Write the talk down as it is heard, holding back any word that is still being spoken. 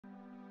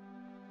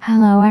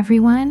Hello,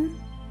 everyone,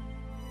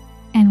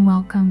 and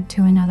welcome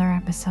to another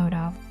episode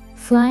of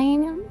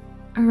Flying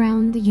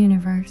Around the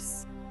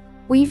Universe.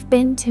 We've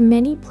been to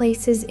many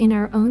places in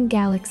our own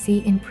galaxy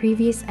in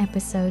previous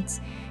episodes.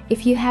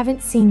 If you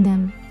haven't seen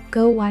them,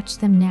 go watch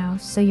them now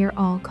so you're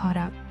all caught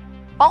up.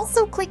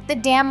 Also click the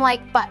damn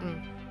like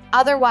button,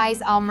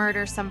 otherwise I'll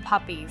murder some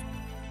puppies.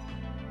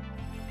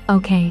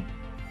 Okay,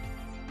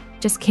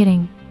 just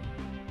kidding.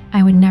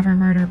 I would never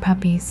murder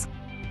puppies.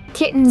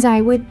 Kittens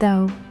I would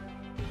though,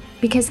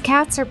 because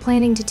cats are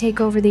planning to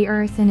take over the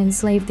Earth and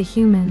enslave the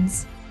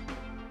humans.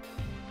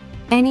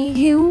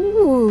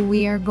 Anywho,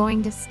 we are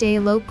going to stay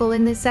local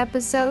in this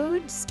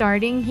episode,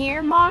 starting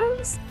here,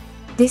 Mars.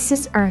 This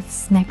is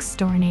Earth's next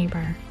door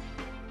neighbor.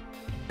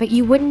 But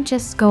you wouldn't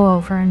just go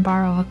over and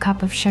borrow a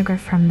cup of sugar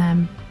from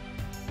them,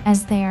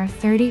 as they are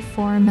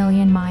 34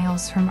 million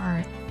miles from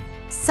Earth.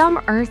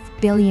 Some Earth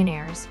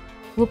billionaires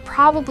will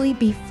probably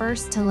be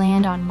first to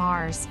land on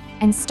Mars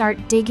and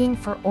start digging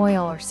for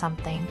oil or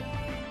something.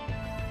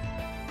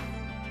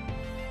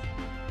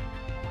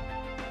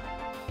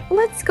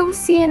 Let's go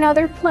see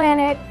another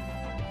planet.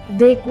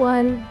 Big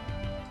one,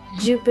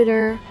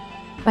 Jupiter.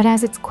 But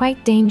as it's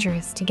quite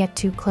dangerous to get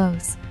too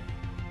close,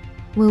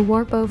 we'll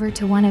warp over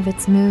to one of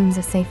its moons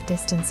a safe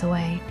distance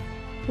away.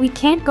 We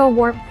can't go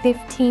warp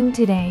 15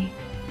 today,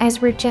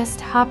 as we're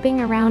just hopping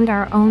around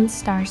our own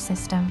star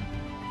system.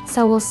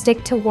 So we'll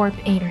stick to warp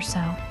 8 or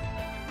so.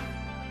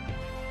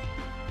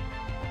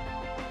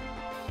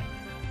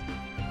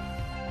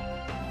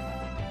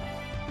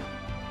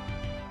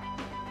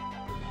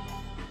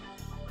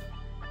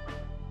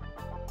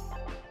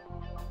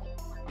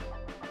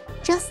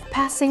 Just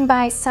passing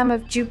by some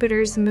of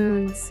Jupiter's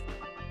moons.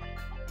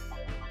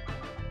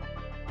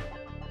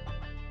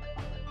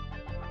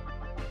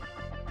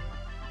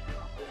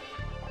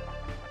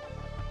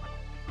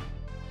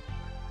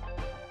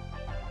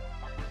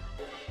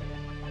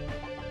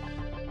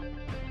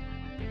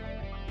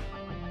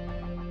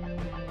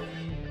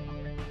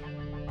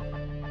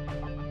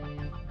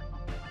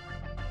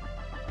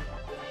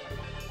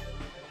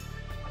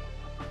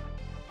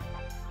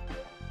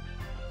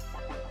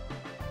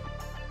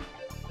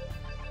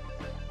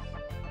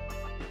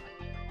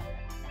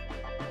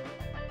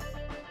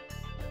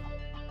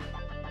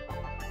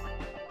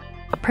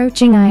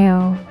 Approaching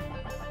Io,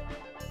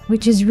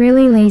 which is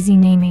really lazy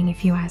naming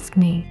if you ask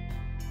me.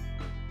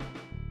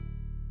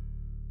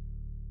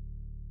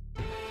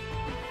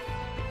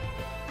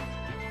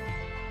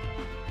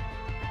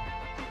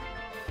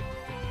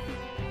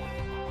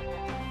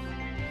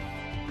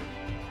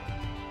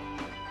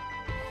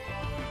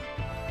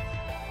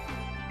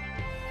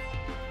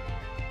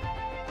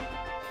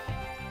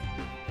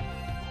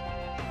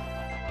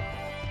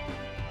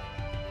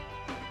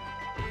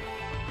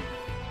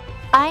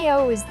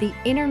 Io is the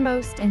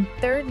innermost and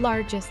third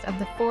largest of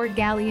the 4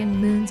 Gallian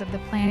moons of the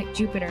planet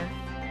Jupiter,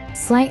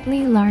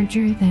 slightly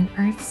larger than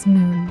Earth's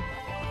moon.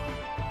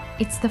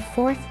 It's the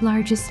 4th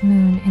largest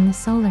moon in the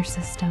solar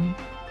system,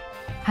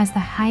 has the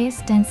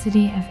highest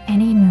density of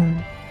any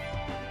moon,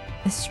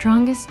 the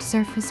strongest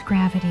surface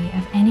gravity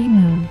of any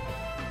moon,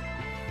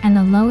 and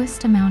the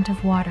lowest amount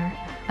of water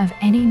of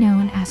any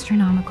known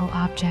astronomical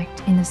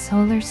object in the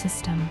solar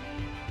system.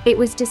 It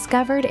was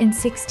discovered in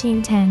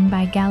 1610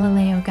 by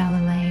Galileo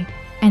Galilei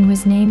and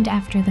was named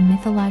after the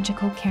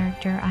mythological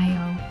character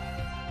Io,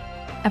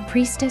 a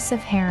priestess of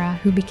Hera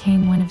who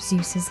became one of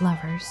Zeus's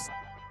lovers.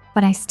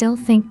 But I still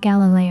think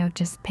Galileo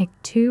just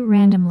picked 2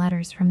 random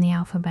letters from the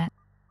alphabet.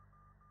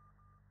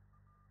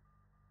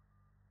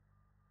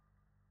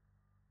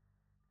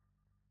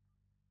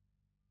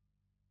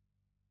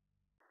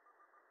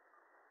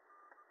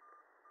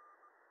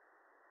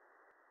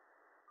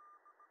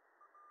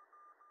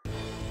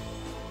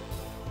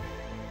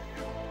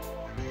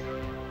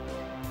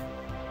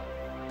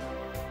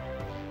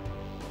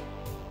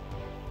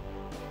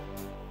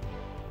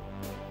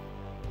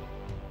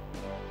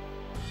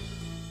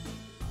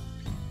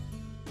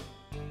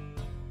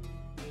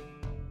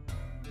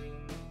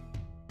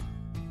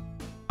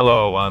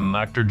 Hello, I'm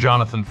actor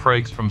Jonathan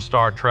Frakes from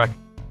Star Trek.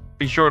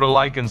 Be sure to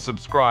like and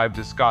subscribe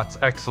to Scott's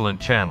excellent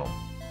channel.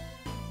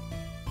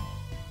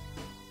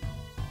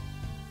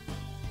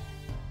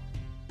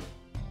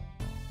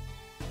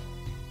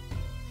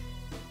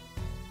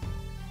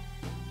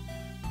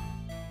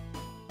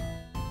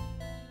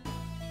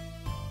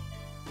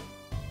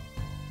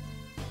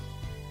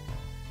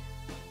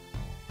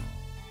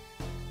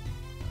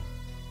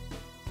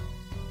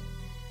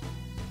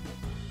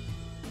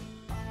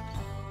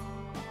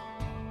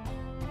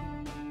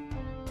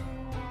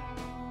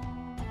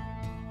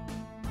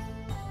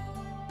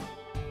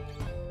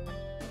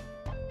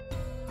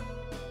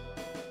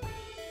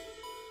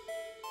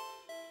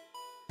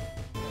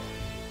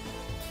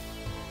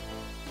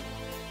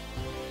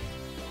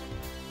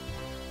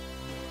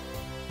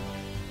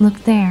 Look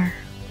there,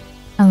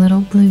 a little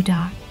blue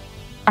dot,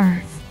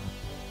 Earth.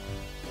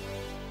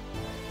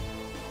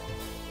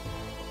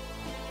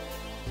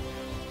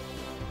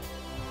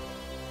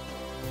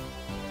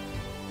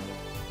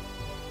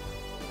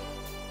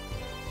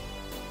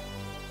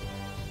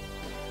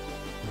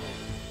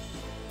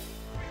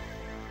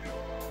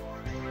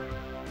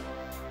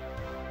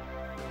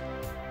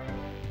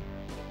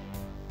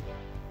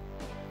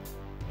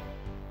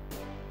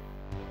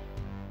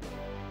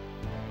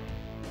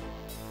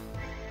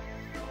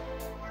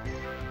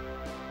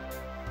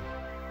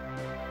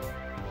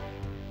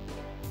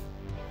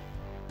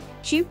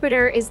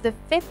 Jupiter is the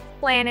fifth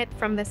planet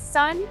from the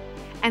Sun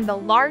and the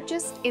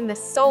largest in the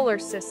solar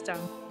system.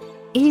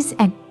 It is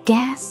a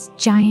gas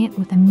giant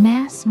with a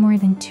mass more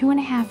than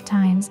 2.5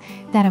 times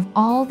that of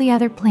all the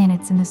other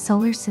planets in the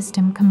solar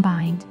system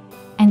combined,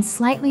 and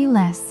slightly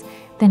less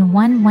than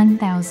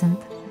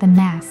 1/1000th the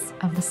mass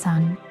of the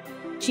Sun.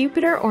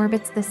 Jupiter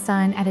orbits the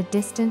Sun at a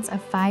distance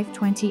of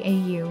 520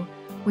 AU,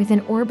 with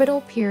an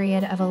orbital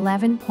period of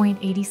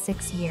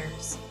 11.86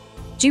 years.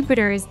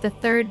 Jupiter is the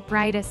third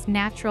brightest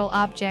natural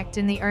object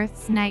in the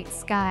Earth's night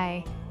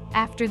sky,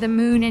 after the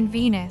Moon and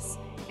Venus,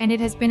 and it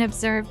has been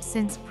observed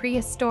since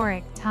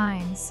prehistoric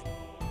times.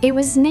 It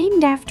was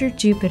named after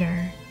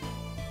Jupiter,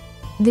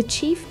 the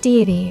chief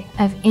deity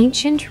of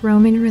ancient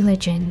Roman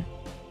religion.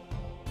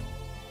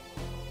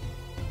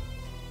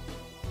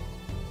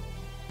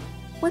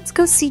 Let's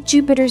go see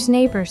Jupiter's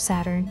neighbor,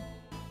 Saturn,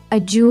 a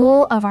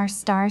jewel of our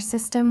star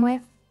system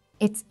with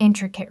its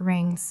intricate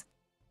rings.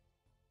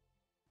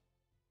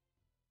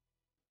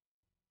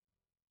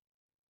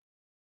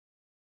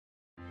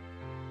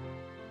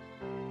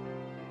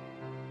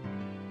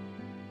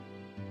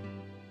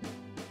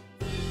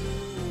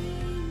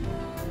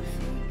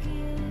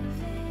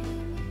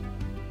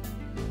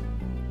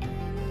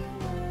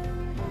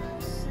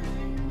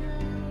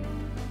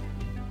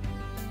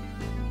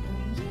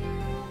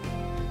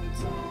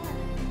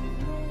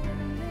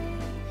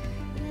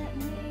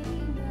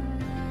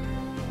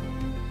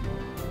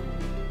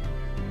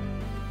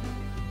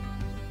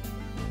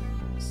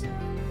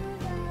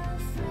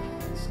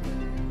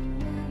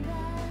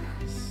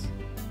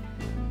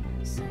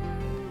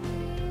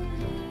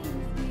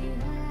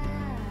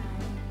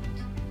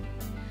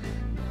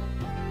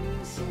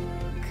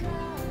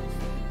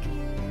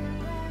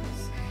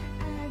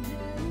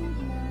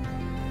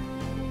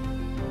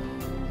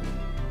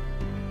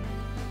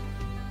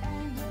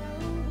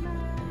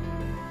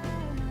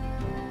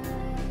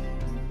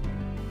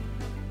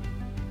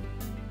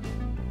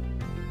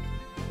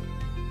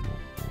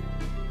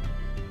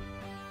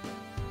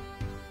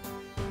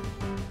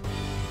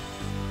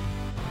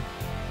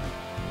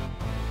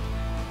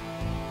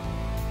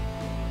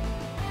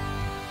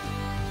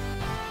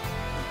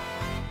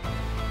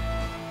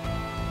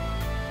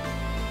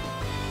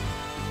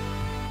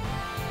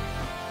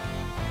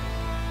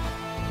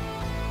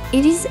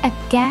 It is a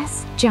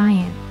gas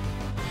giant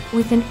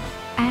with an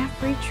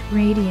average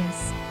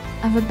radius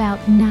of about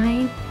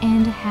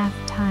 9.5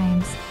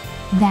 times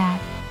that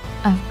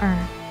of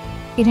Earth.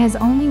 It has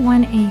only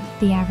 1/8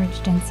 the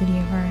average density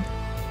of Earth,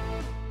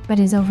 but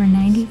is over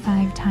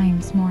 95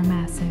 times more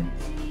massive.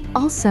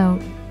 Also,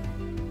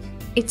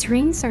 its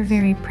rings are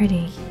very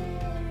pretty.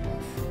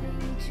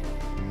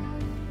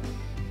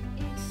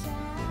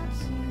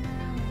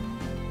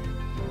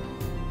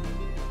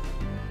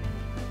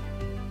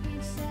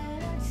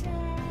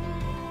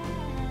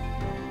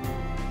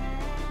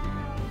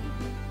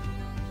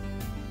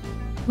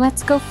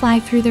 Let's go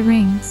fly through the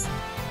rings.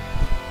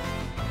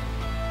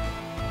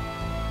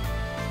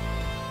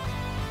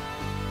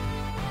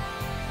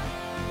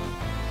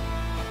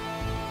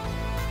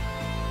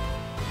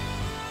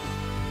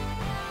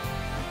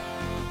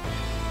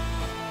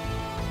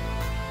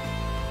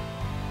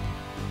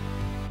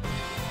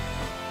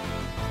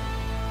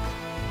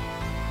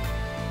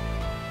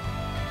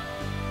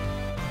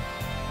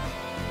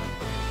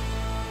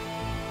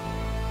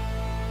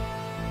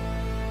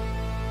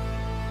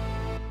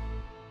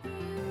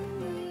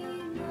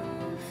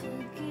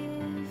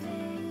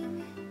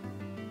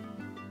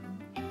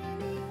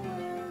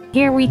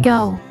 Here we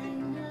go.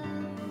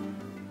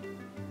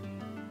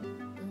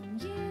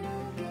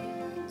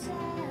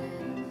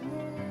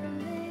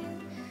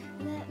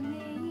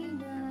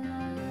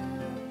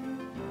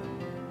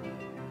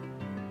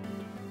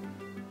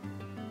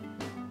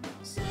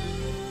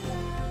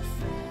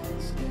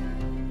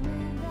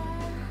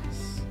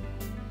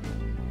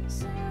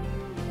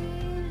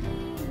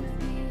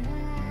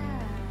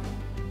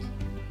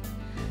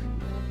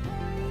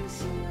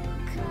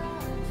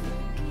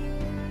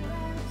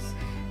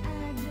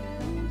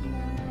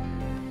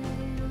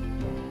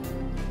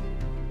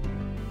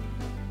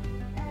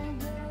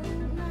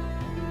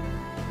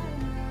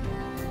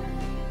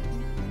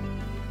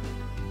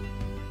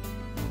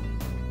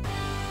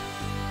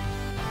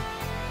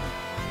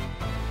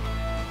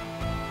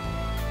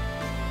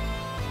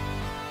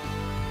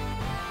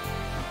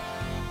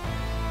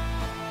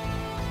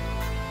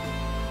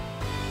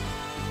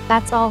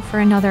 That's all for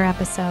another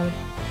episode.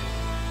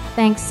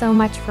 Thanks so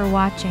much for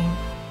watching.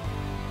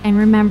 And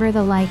remember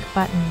the like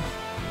button.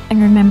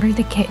 And remember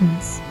the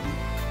kittens.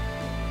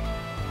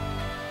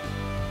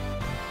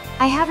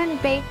 I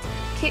haven't baked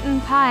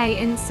kitten pie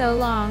in so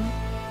long.